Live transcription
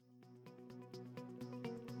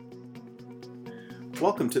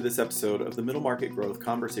Welcome to this episode of the Middle Market Growth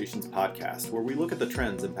Conversations podcast, where we look at the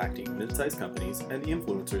trends impacting mid-sized companies and the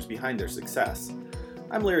influencers behind their success.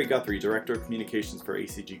 I'm Larry Guthrie, Director of Communications for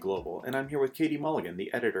ACG Global, and I'm here with Katie Mulligan,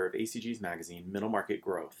 the editor of ACG's magazine, Middle Market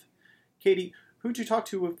Growth. Katie, who'd you talk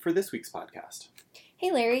to for this week's podcast?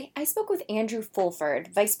 Hey Larry, I spoke with Andrew Fulford,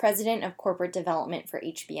 Vice President of Corporate Development for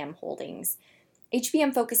HBM Holdings.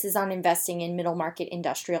 HBM focuses on investing in middle market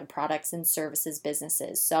industrial products and services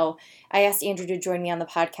businesses. So I asked Andrew to join me on the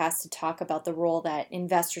podcast to talk about the role that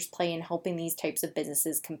investors play in helping these types of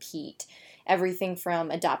businesses compete. Everything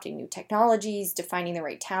from adopting new technologies to finding the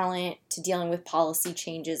right talent to dealing with policy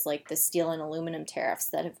changes like the steel and aluminum tariffs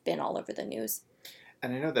that have been all over the news.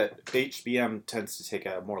 And I know that HBM tends to take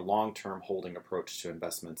a more long-term holding approach to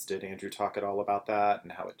investments. Did Andrew talk at all about that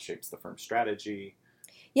and how it shapes the firm's strategy?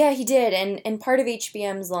 Yeah, he did. And part of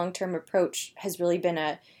HBM's long-term approach has really been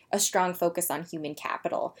a strong focus on human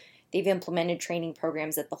capital. They've implemented training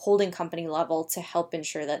programs at the holding company level to help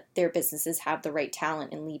ensure that their businesses have the right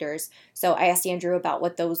talent and leaders. So I asked Andrew about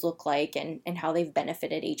what those look like and how they've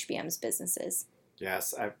benefited HBM's businesses.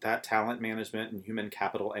 Yes, that talent management and human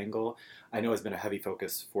capital angle, I know has been a heavy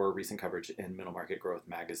focus for recent coverage in Middle Market Growth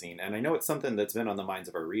magazine. And I know it's something that's been on the minds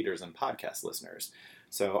of our readers and podcast listeners.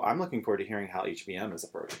 So I'm looking forward to hearing how HBM is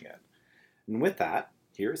approaching it. And with that,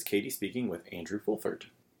 here is Katie speaking with Andrew Fulford.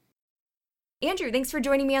 Andrew, thanks for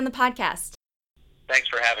joining me on the podcast. Thanks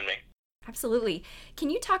for having me. Absolutely. Can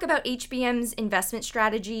you talk about HBM's investment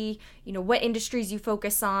strategy, what industries you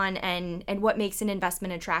focus on and what makes an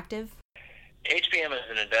investment attractive? HBM is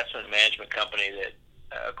an investment management company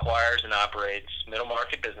that acquires and operates middle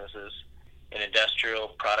market businesses in industrial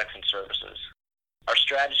products and services. Our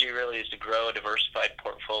strategy really is to grow a diversified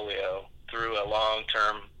portfolio through a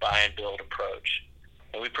long-term buy and build approach.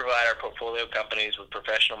 And we provide our portfolio companies with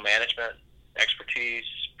professional management, expertise,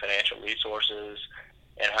 financial resources,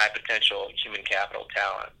 and high potential human capital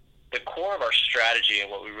talent. The core of our strategy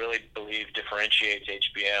and what we really believe differentiates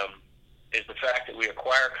HBM is the fact that we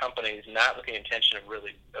acquire companies not with the intention of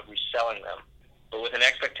reselling them, but with an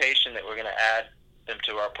expectation that we're going to add them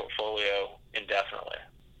to our portfolio indefinitely.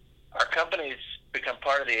 Our companies become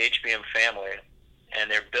part of the HBM family, and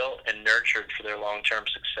they're built and nurtured for their long-term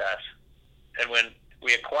success. And when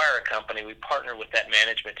we acquire a company, we partner with that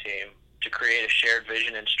management team to create a shared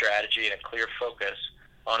vision and strategy and a clear focus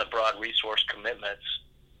on the broad resource commitments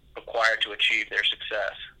required to achieve their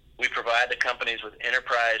success. We provide the companies with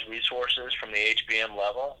enterprise resources from the HBM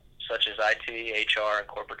level, such as IT, HR, and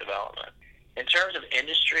corporate development. In terms of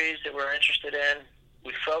industries that we're interested in,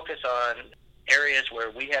 we focus on areas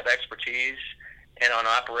where we have expertise and on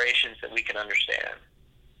operations that we can understand,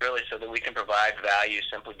 really so that we can provide value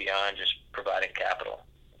simply beyond just providing capital.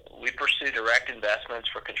 We pursue direct investments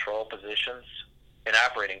for control positions in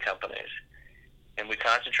operating companies, and we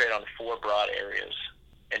concentrate on 4 broad areas: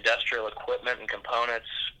 industrial equipment and components,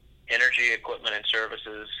 energy equipment and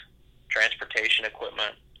services, transportation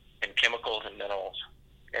equipment, and chemicals and minerals.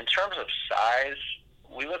 In terms of size,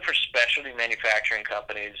 we look for specialty manufacturing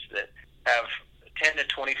companies that have 10 to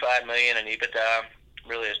 25 million in EBITDA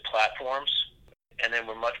really as platforms, and then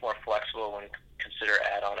we're much more flexible when we consider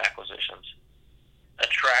add-on acquisitions.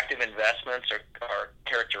 Attractive investments or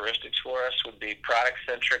characteristics for us would be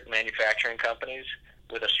product-centric manufacturing companies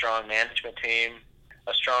with a strong management team,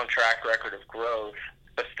 a strong track record of growth,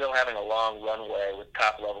 but still having a long runway with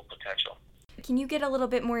top-level potential. Can you get a little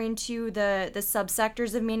bit more into the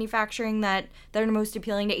subsectors of manufacturing that are most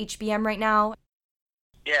appealing to HBM right now?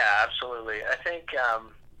 Yeah, absolutely. I think,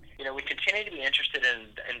 we continue to be interested in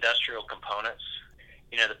industrial components,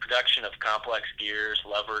 the production of complex gears,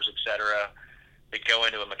 levers, etc., that go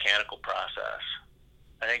into a mechanical process.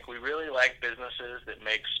 I think we really like businesses that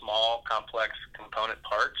make small, complex component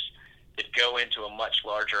parts that go into a much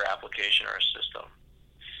larger application or a system.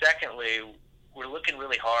 Secondly, we're looking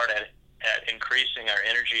really hard at increasing our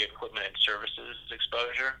energy equipment and services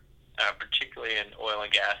exposure, particularly in oil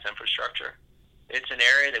and gas infrastructure. It's an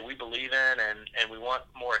area that we believe in and we want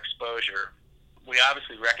more exposure. We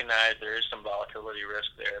obviously recognize there is some volatility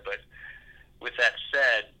risk there, but with that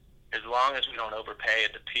said, as long as we don't overpay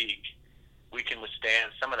at the peak, we can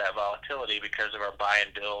withstand some of that volatility because of our buy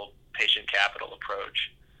and build patient capital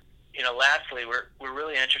approach. Lastly, we're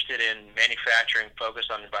really interested in manufacturing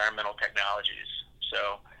focused on environmental technologies.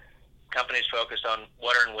 So companies focused on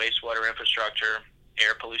water and wastewater infrastructure,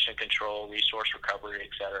 air pollution control, resource recovery,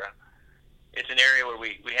 etc. It's an area where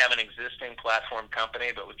we have an existing platform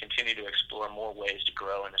company, but we continue to explore more ways to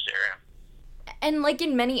grow in this area. And like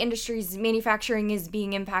in many industries, manufacturing is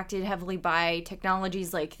being impacted heavily by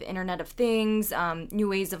technologies like the Internet of Things, new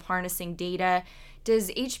ways of harnessing data.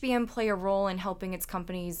 Does HBM play a role in helping its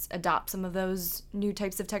companies adopt some of those new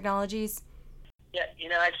types of technologies? Yeah,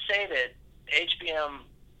 I'd say that HBM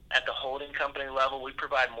at the holding company level, we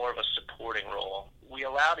provide more of a supporting role. We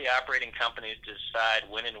allow the operating companies to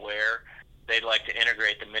decide when and where they'd like to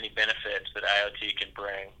integrate the many benefits that IoT can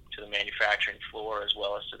bring to the manufacturing floor as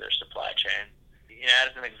well as to their supply chain.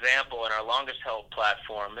 As an example, in our longest held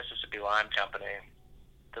platform, Mississippi Lime Company,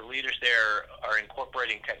 the leaders there are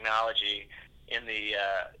incorporating technology in the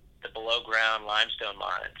below ground limestone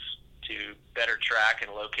mines to better track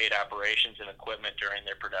and locate operations and equipment during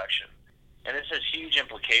their production. And this has huge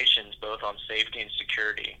implications both on safety and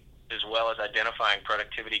security, as well as identifying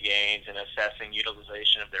productivity gains and assessing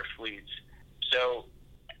utilization of their fleets. So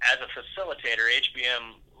as a facilitator,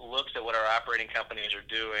 HBM looks at what our operating companies are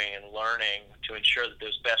doing and learning to ensure that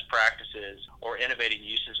those best practices or innovative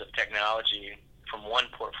uses of technology from one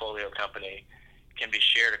portfolio company can be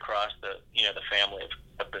shared across the family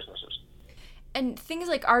of businesses. And things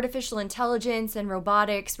like artificial intelligence and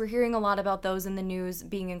robotics, we're hearing a lot about those in the news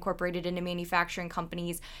being incorporated into manufacturing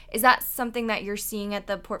companies. Is that something that you're seeing at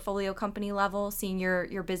the portfolio company level, seeing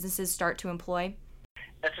your businesses start to employ?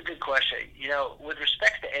 That's a good question. With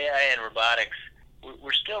respect to AI and robotics,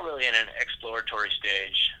 we're still really in an exploratory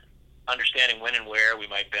stage, understanding when and where we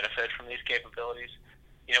might benefit from these capabilities.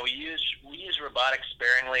 We use robotics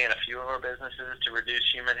sparingly in a few of our businesses to reduce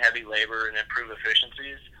human-heavy labor and improve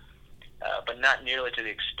efficiencies, but not nearly to the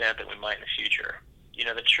extent that we might in the future.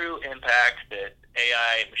 The true impact that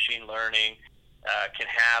AI and machine learning can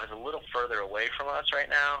have is a little further away from us right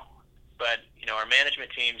now, but our management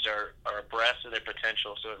teams are abreast of their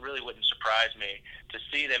potential, so it really wouldn't surprise me to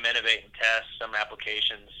see them innovate and test some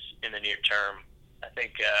applications in the near term. I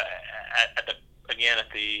think at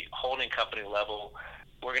the holding company level,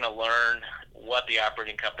 we're going to learn what the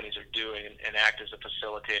operating companies are doing and act as a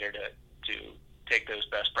facilitator to take those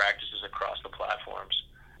best practices across the platforms.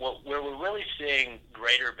 Where we're really seeing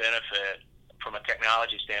greater benefit from a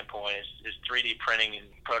technology standpoint is 3D printing and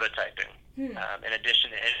prototyping. In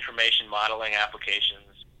addition to information modeling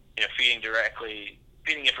applications, feeding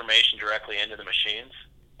information directly into the machines.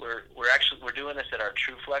 We're doing this at our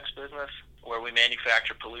TrueFlex business, where we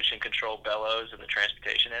manufacture pollution control bellows in the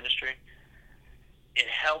transportation industry. It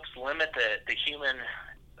helps limit the human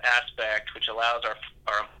aspect, which allows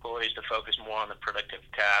our employees to focus more on the productive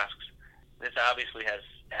tasks. This obviously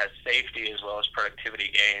has safety as well as productivity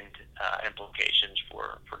gained implications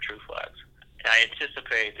for TrueFlex. And I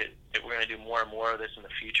anticipate that we're going to do more and more of this in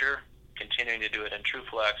the future, continuing to do it in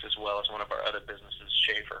TrueFlex as well as one of our other businesses,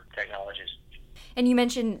 Schaefer Technologies. And you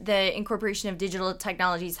mentioned the incorporation of digital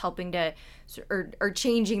technologies helping to, or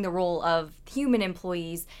changing the role of human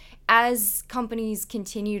employees. As companies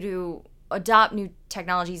continue to adopt new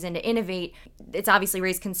technologies and to innovate, it's obviously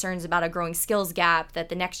raised concerns about a growing skills gap, that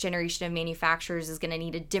the next generation of manufacturers is going to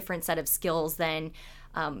need a different set of skills than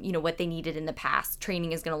what they needed in the past.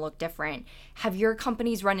 Training is going to look different. Have your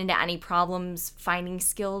companies run into any problems finding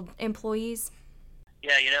skilled employees?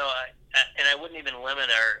 Yeah, and I wouldn't even limit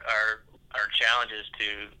our challenges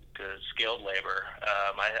to skilled labor.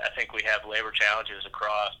 I think we have labor challenges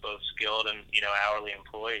across both skilled and hourly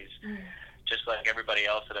employees. Just like everybody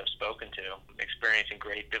else that I've spoken to, experiencing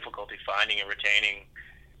great difficulty finding and retaining,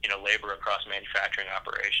 labor across manufacturing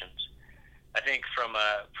operations. I think from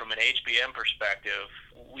an HBM perspective,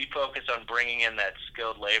 we focus on bringing in that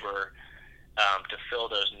skilled labor to fill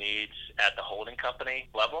those needs at the holding company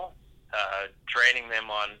level, training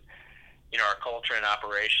them on, our culture and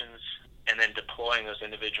operations, and then deploying those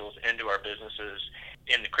individuals into our businesses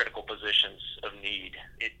in the critical positions of need.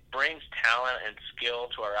 It brings talent and skill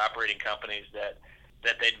to our operating companies that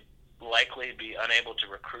they'd likely be unable to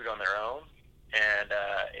recruit on their own, and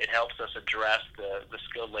it helps us address the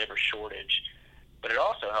skilled labor shortage. But it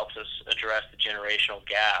also helps us address the generational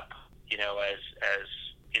gap, as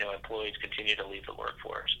employees continue to leave the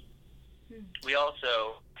workforce. We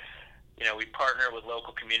also, we partner with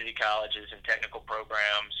local community colleges and technical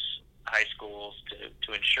programs, high schools,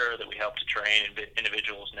 to ensure that we help to train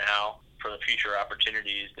individuals now for the future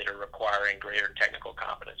opportunities that are requiring greater technical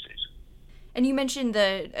competencies. And you mentioned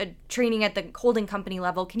the training at the holding company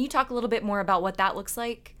level. Can you talk a little bit more about what that looks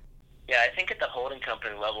like? Yeah, I think at the holding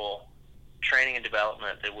company level, training and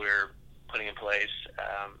development that we're putting in place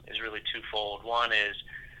is really twofold. One is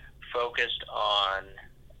focused on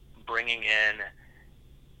bringing in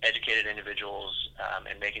educated individuals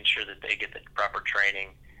and making sure that they get the proper training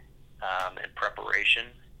and preparation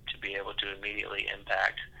to be able to immediately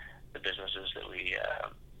impact the businesses that we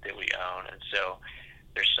that we own. And so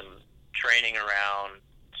there's some training around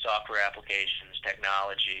software applications,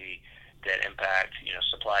 technology that impact,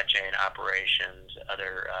 supply chain operations,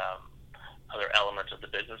 other elements of the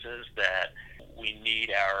businesses that we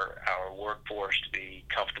need our workforce to be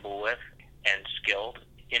comfortable with and skilled.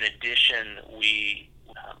 In addition, we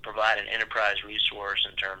provide an enterprise resource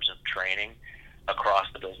in terms of training across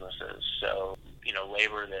the businesses. So,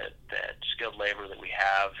 labor that skilled labor that we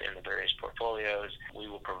have in the various portfolios, we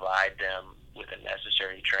will provide them with the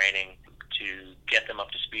necessary training to get them up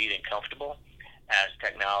to speed and comfortable as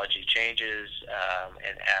technology changes,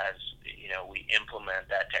 and as we implement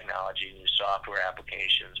that technology, new software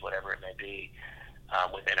applications, whatever it may be,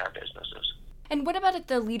 within our businesses. And what about at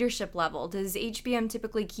the leadership level? Does HBM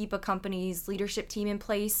typically keep a company's leadership team in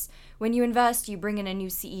place when you invest? You bring in a new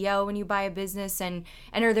CEO when you buy a business, and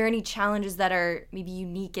are there any challenges that are maybe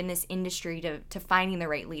unique in this industry to finding the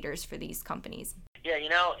right leaders for these companies? Yeah,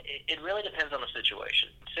 it really depends on the situation.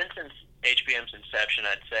 Since HBM's inception,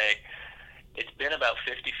 I'd say it's been about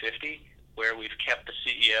 50-50 where we've kept the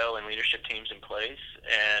CEO and leadership teams in place,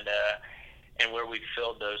 and where we've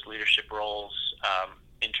filled those leadership roles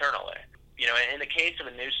internally. In the case of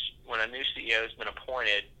when a new CEO has been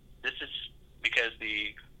appointed, this is because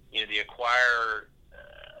the acquired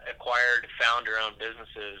founder-owned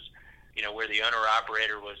businesses, where the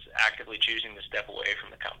owner-operator was actively choosing to step away from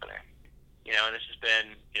the company. And this has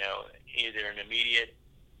been, either an immediate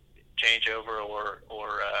changeover or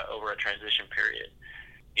over a transition period.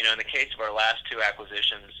 In the case of our last two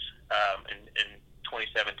acquisitions in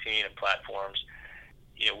 2017 of platforms,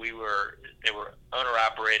 they were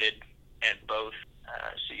owner-operated, and both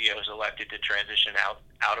CEOs elected to transition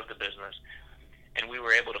out of the business, and we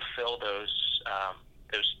were able to fill those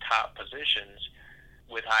top positions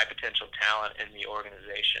with high potential talent in the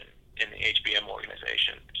organization, in the HBM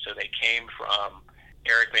organization. So they came from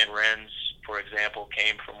Eric Van Rens, for example,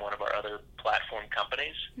 came from one of our other platform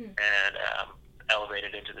companies and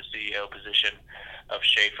elevated into the CEO position of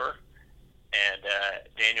Schaefer. And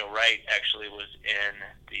Daniel Wright actually was in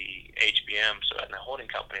the HBM, so at the holding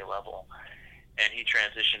company level, and he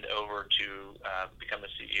transitioned over to become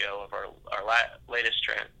the CEO of our latest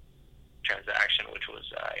transaction, which was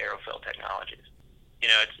Aerofill Technologies.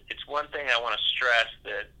 It's one thing I want to stress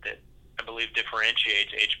that I believe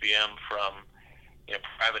differentiates HBM from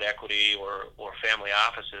private equity or family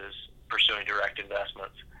offices pursuing direct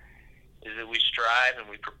investments, is that we strive and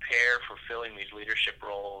we prepare for filling these leadership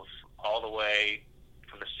roles all the way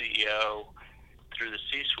from the CEO through the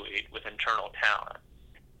C-suite with internal talent.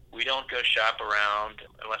 We don't go shop around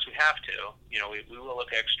unless we have to. We will look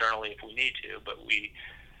externally if we need to, but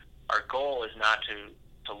our goal is not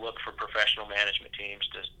to look for professional management teams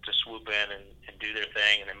to swoop in and do their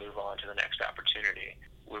thing and then move on to the next opportunity.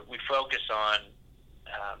 We focus on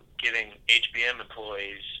giving HBM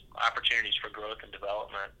employees opportunities for growth and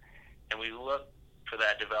development, and we look for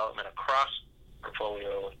that development across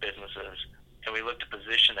portfolio of businesses, and we look to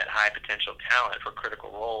position that high potential talent for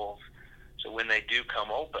critical roles, so when they do come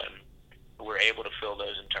open, we're able to fill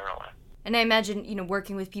those internally. And I imagine,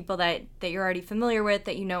 working with people that you're already familiar with,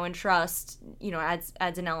 that you know and trust,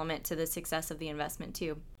 adds an element to the success of the investment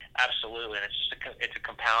too. Absolutely, and it's a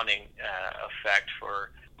compounding effect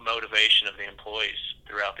for motivation of the employees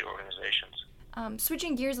throughout the organizations.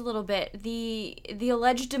 Switching gears a little bit, the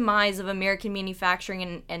alleged demise of American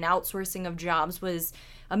manufacturing and outsourcing of jobs was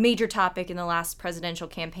a major topic in the last presidential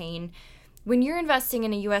campaign. When you're investing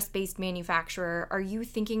in a U.S.-based manufacturer, are you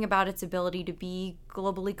thinking about its ability to be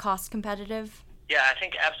globally cost competitive? Yeah, I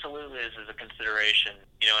think absolutely this is a consideration,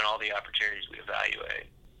 in all the opportunities we evaluate.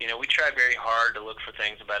 We try very hard to look for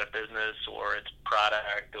things about a business or its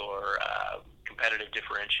product or competitive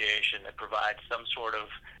differentiation that provides some sort of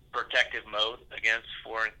protective moat against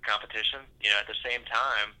foreign competition. At the same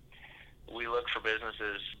time, we look for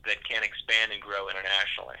businesses that can expand and grow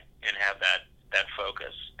internationally and have that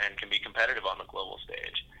focus and can be competitive on the global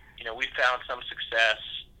stage. We found some success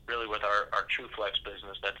really with our TrueFlex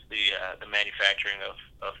business. That's the manufacturing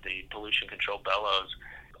of the pollution control bellows,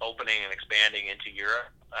 opening and expanding into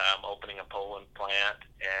Europe, opening a Poland plant,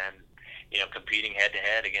 and competing head to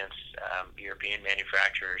head against European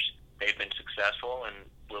manufacturers. They've been successful, and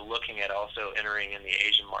we're looking at also entering in the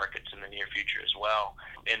Asian markets in the near future as well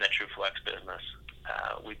in the TrueFlex business.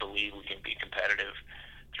 We believe we can be competitive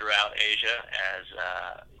throughout Asia as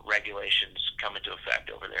regulations come into effect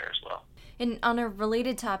over there as well. And on a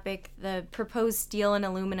related topic, the proposed steel and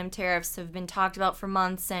aluminum tariffs have been talked about for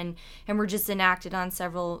months and were just enacted on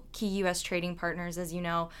several key U.S. trading partners, as you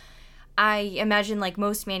know. I imagine like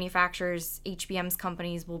most manufacturers, HBM's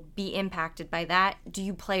companies will be impacted by that. Do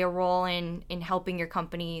you play a role in helping your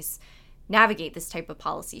companies navigate this type of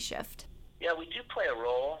policy shift? Yeah, we do play a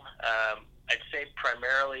role. I'd say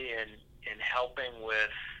primarily in helping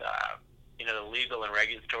with the legal and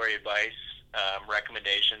regulatory advice,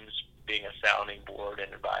 recommendations, being a sounding board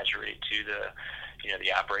and advisory to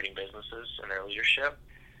the operating businesses and their leadership.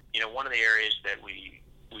 One of the areas that we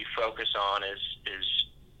focus on is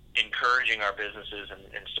encouraging our businesses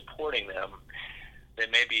and supporting them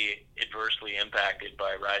that may be adversely impacted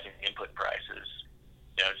by rising input prices.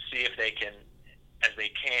 See if they can, as they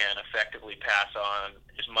can, effectively pass on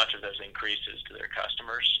as much of those increases to their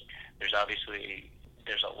customers. There's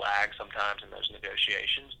a lag sometimes in those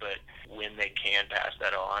negotiations, but when they can pass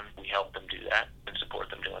that on, we help them do that and support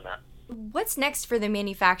them doing that. What's next for the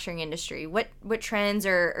manufacturing industry? What trends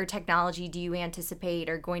or technology do you anticipate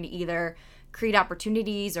are going to either create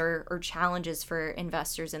opportunities or challenges for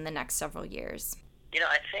investors in the next several years?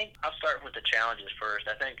 I think I'll start with the challenges first.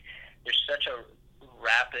 I think there's such a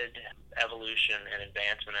rapid evolution and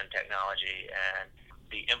advancement in technology and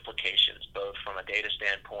the implications, both from a data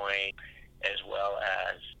standpoint as well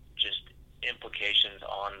as just implications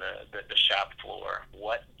on the shop floor.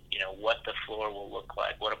 What the floor will look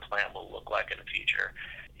like, what a plant will look like in the future,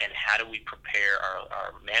 and how do we prepare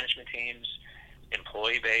our management teams,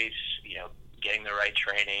 employee base, getting the right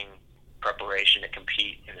training, preparation to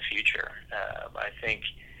compete in the future. I think,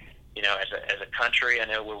 as a country, I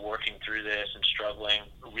know we're working through this and struggling,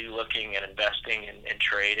 relooking and investing in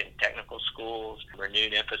trade and technical schools,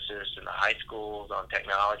 renewed emphasis in the high schools on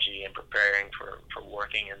technology and preparing for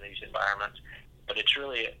working in these environments. But it's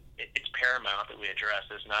paramount that we address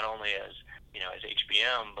this not only as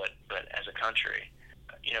HBM, but as a country.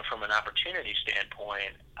 From an opportunity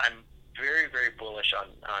standpoint, I'm very, very bullish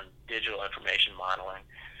on digital information modeling,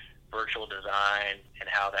 virtual design, and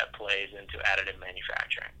how that plays into additive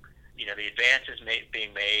manufacturing. The advances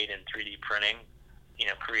being made in 3D printing,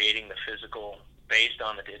 creating the physical based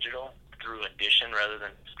on the digital through addition rather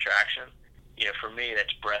than subtraction. For me,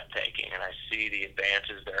 that's breathtaking, and I see the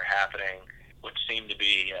advances that are happening, which seem to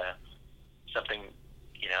be something,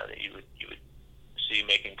 that you would see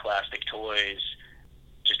making plastic toys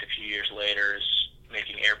just a few years later is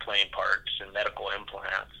making airplane parts and medical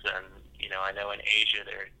implants. And, I know in Asia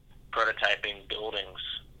they're prototyping buildings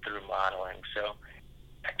through modeling. So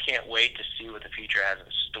I can't wait to see what the future has in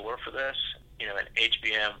store for this. At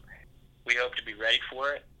HBM, we hope to be ready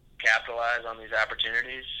for it, capitalize on these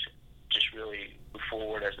opportunities, just really move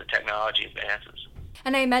forward as the technology advances.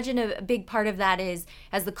 And I imagine a big part of that is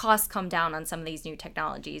as the costs come down on some of these new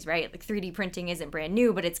technologies, right? Like 3D printing isn't brand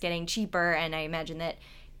new, but it's getting cheaper. And I imagine that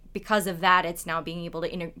because of that, it's now being able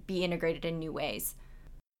to be integrated in new ways.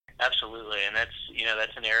 Absolutely. And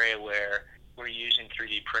that's an area where we're using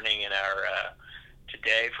 3D printing in our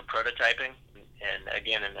today for prototyping and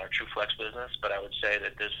again in our TrueFlex business. But I would say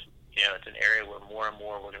that this, it's an area where more and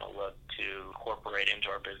more we're going to look to incorporate into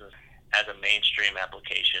our business as a mainstream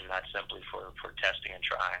application, not simply for testing and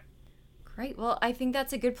trying. Great. Well, I think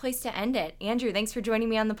that's a good place to end it. Andrew, thanks for joining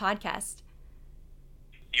me on the podcast.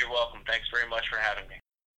 You're welcome. Thanks very much for having me.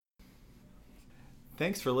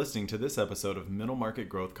 Thanks for listening to this episode of Middle Market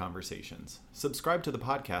Growth Conversations. Subscribe to the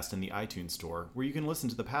podcast in the iTunes Store, where you can listen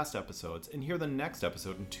to the past episodes and hear the next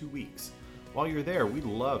episode in 2 weeks. While you're there, we'd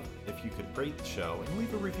love if you could rate the show and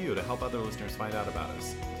leave a review to help other listeners find out about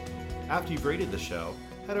us. After you've rated the show,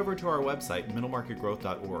 head over to our website,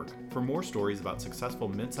 middlemarketgrowth.org, for more stories about successful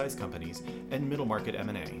mid-sized companies and middle market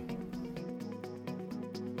M&A.